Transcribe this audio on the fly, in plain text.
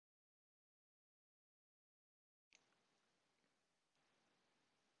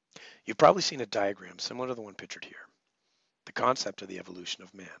You've probably seen a diagram similar to the one pictured here. The concept of the evolution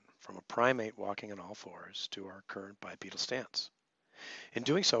of man, from a primate walking on all fours to our current bipedal stance. In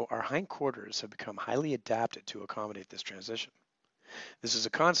doing so, our hindquarters have become highly adapted to accommodate this transition. This is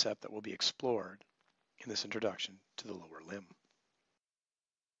a concept that will be explored in this introduction to the lower limb.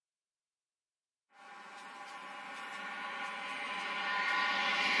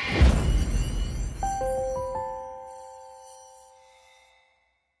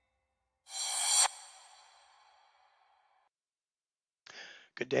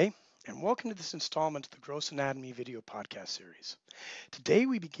 Good day, and welcome to this installment of the Gross Anatomy video podcast series. Today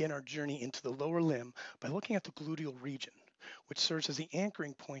we begin our journey into the lower limb by looking at the gluteal region, which serves as the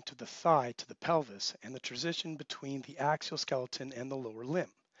anchoring point of the thigh to the pelvis and the transition between the axial skeleton and the lower limb.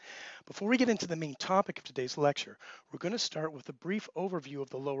 Before we get into the main topic of today's lecture, we're going to start with a brief overview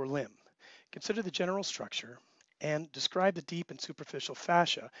of the lower limb, consider the general structure, and describe the deep and superficial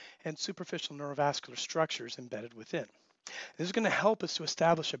fascia and superficial neurovascular structures embedded within. This is going to help us to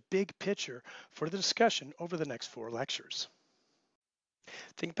establish a big picture for the discussion over the next 4 lectures.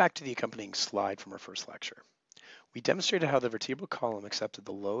 Think back to the accompanying slide from our first lecture. We demonstrated how the vertebral column accepted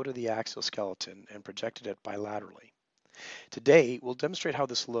the load of the axial skeleton and projected it bilaterally. Today, we'll demonstrate how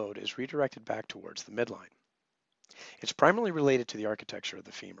this load is redirected back towards the midline. It's primarily related to the architecture of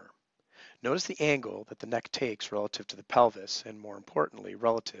the femur. Notice the angle that the neck takes relative to the pelvis and, more importantly,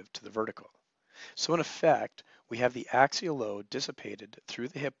 relative to the vertical. So in effect, we have the axial load dissipated through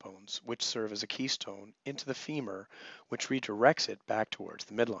the hip bones, which serve as a keystone, into the femur, which redirects it back towards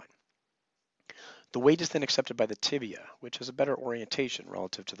the midline. The weight is then accepted by the tibia, which has a better orientation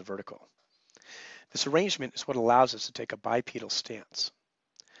relative to the vertical. This arrangement is what allows us to take a bipedal stance.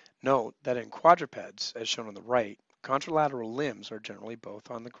 Note that in quadrupeds, as shown on the right, contralateral limbs are generally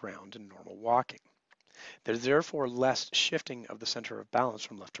both on the ground in normal walking. There's therefore less shifting of the center of balance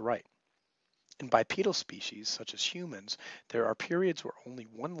from left to right. In bipedal species, such as humans, there are periods where only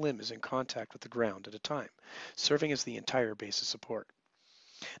one limb is in contact with the ground at a time, serving as the entire base of support.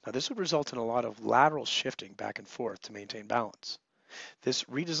 Now, this would result in a lot of lateral shifting back and forth to maintain balance. This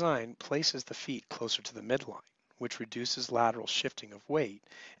redesign places the feet closer to the midline, which reduces lateral shifting of weight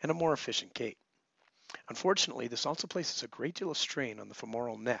and a more efficient gait. Unfortunately, this also places a great deal of strain on the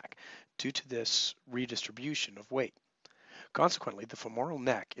femoral neck due to this redistribution of weight. Consequently, the femoral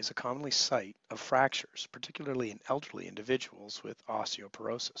neck is a commonly site of fractures, particularly in elderly individuals with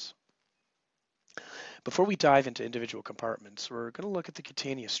osteoporosis. Before we dive into individual compartments, we're going to look at the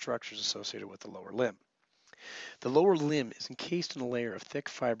cutaneous structures associated with the lower limb. The lower limb is encased in a layer of thick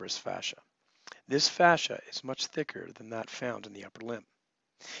fibrous fascia. This fascia is much thicker than that found in the upper limb.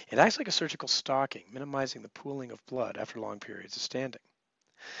 It acts like a surgical stocking, minimizing the pooling of blood after long periods of standing.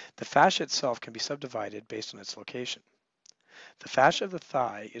 The fascia itself can be subdivided based on its location. The fascia of the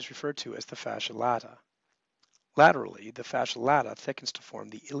thigh is referred to as the fascia lata. Laterally, the fascia lata thickens to form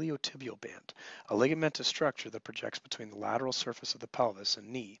the iliotibial band, a ligamentous structure that projects between the lateral surface of the pelvis and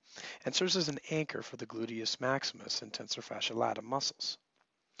knee and serves as an anchor for the gluteus maximus and tensor fascia lata muscles.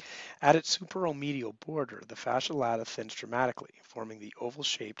 At its superomedial border, the fascia lata thins dramatically, forming the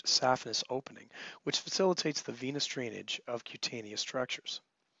oval-shaped saphenous opening, which facilitates the venous drainage of cutaneous structures.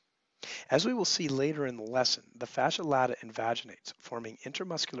 As we will see later in the lesson, the fascia lata invaginates, forming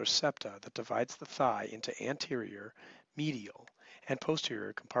intermuscular septa that divides the thigh into anterior, medial, and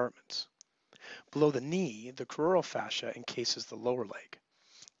posterior compartments. Below the knee, the crural fascia encases the lower leg.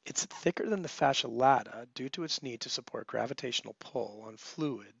 It's thicker than the fascia lata due to its need to support gravitational pull on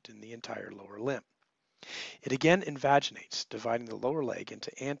fluid in the entire lower limb. It again invaginates, dividing the lower leg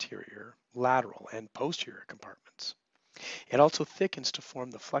into anterior, lateral, and posterior compartments. It also thickens to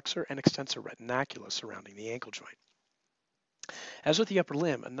form the flexor and extensor retinacula surrounding the ankle joint. As with the upper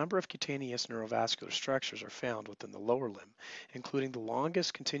limb, a number of cutaneous neurovascular structures are found within the lower limb, including the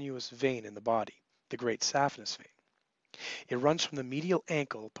longest continuous vein in the body, the great saphenous vein. It runs from the medial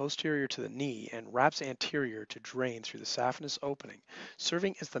ankle posterior to the knee and wraps anterior to drain through the saphenous opening,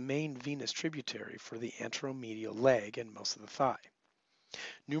 serving as the main venous tributary for the anteromedial leg and most of the thigh.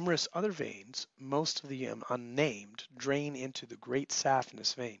 Numerous other veins, most of them unnamed, drain into the great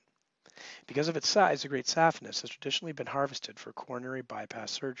saphenous vein. Because of its size, the great saphenous has traditionally been harvested for coronary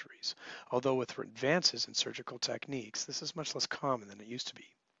bypass surgeries, although with advances in surgical techniques, this is much less common than it used to be.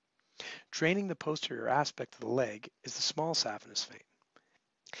 Draining the posterior aspect of the leg is the small saphenous vein.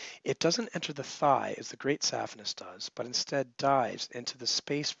 It doesn't enter the thigh as the great saphenous does, but instead dives into the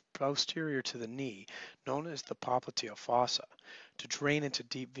space posterior to the knee, known as the popliteal fossa, to drain into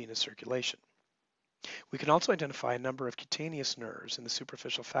deep venous circulation. We can also identify a number of cutaneous nerves in the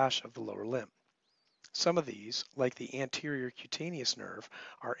superficial fascia of the lower limb. Some of these, like the anterior cutaneous nerve,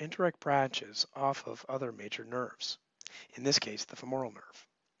 are indirect branches off of other major nerves, in this case the femoral nerve.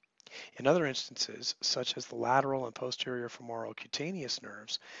 In other instances, such as the lateral and posterior femoral cutaneous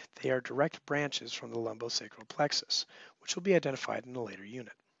nerves, they are direct branches from the lumbosacral plexus, which will be identified in a later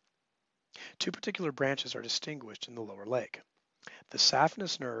unit. Two particular branches are distinguished in the lower leg. The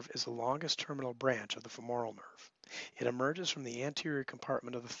saphenous nerve is the longest terminal branch of the femoral nerve. It emerges from the anterior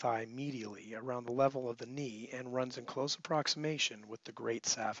compartment of the thigh medially around the level of the knee and runs in close approximation with the great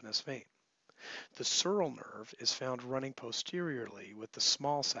saphenous vein. The sural nerve is found running posteriorly with the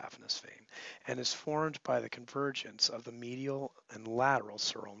small saphenous vein and is formed by the convergence of the medial and lateral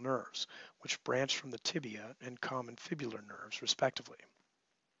sural nerves, which branch from the tibia and common fibular nerves respectively.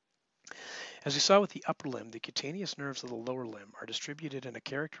 As we saw with the upper limb, the cutaneous nerves of the lower limb are distributed in a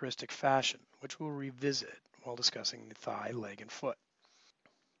characteristic fashion, which we'll revisit while discussing the thigh, leg, and foot.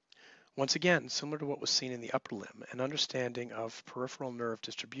 Once again, similar to what was seen in the upper limb, an understanding of peripheral nerve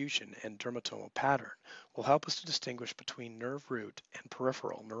distribution and dermatomal pattern will help us to distinguish between nerve root and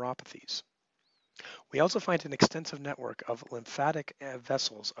peripheral neuropathies. We also find an extensive network of lymphatic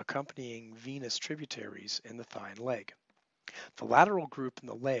vessels accompanying venous tributaries in the thigh and leg. The lateral group in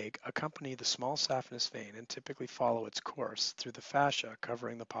the leg accompany the small saphenous vein and typically follow its course through the fascia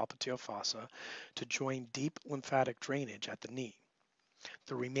covering the popliteal fossa to join deep lymphatic drainage at the knee.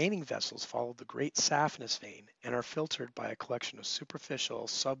 The remaining vessels follow the great saphenous vein and are filtered by a collection of superficial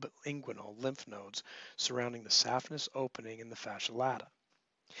subinguinal lymph nodes surrounding the saphenous opening in the fascia lata.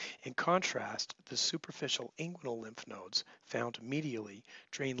 In contrast, the superficial inguinal lymph nodes found medially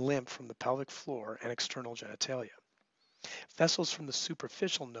drain lymph from the pelvic floor and external genitalia. Vessels from the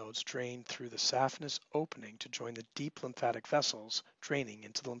superficial nodes drain through the saphenous opening to join the deep lymphatic vessels draining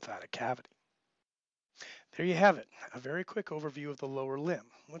into the lymphatic cavity. There you have it, a very quick overview of the lower limb,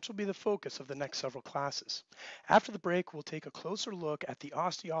 which will be the focus of the next several classes. After the break, we'll take a closer look at the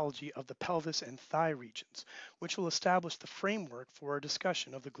osteology of the pelvis and thigh regions, which will establish the framework for our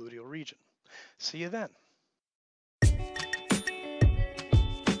discussion of the gluteal region. See you then.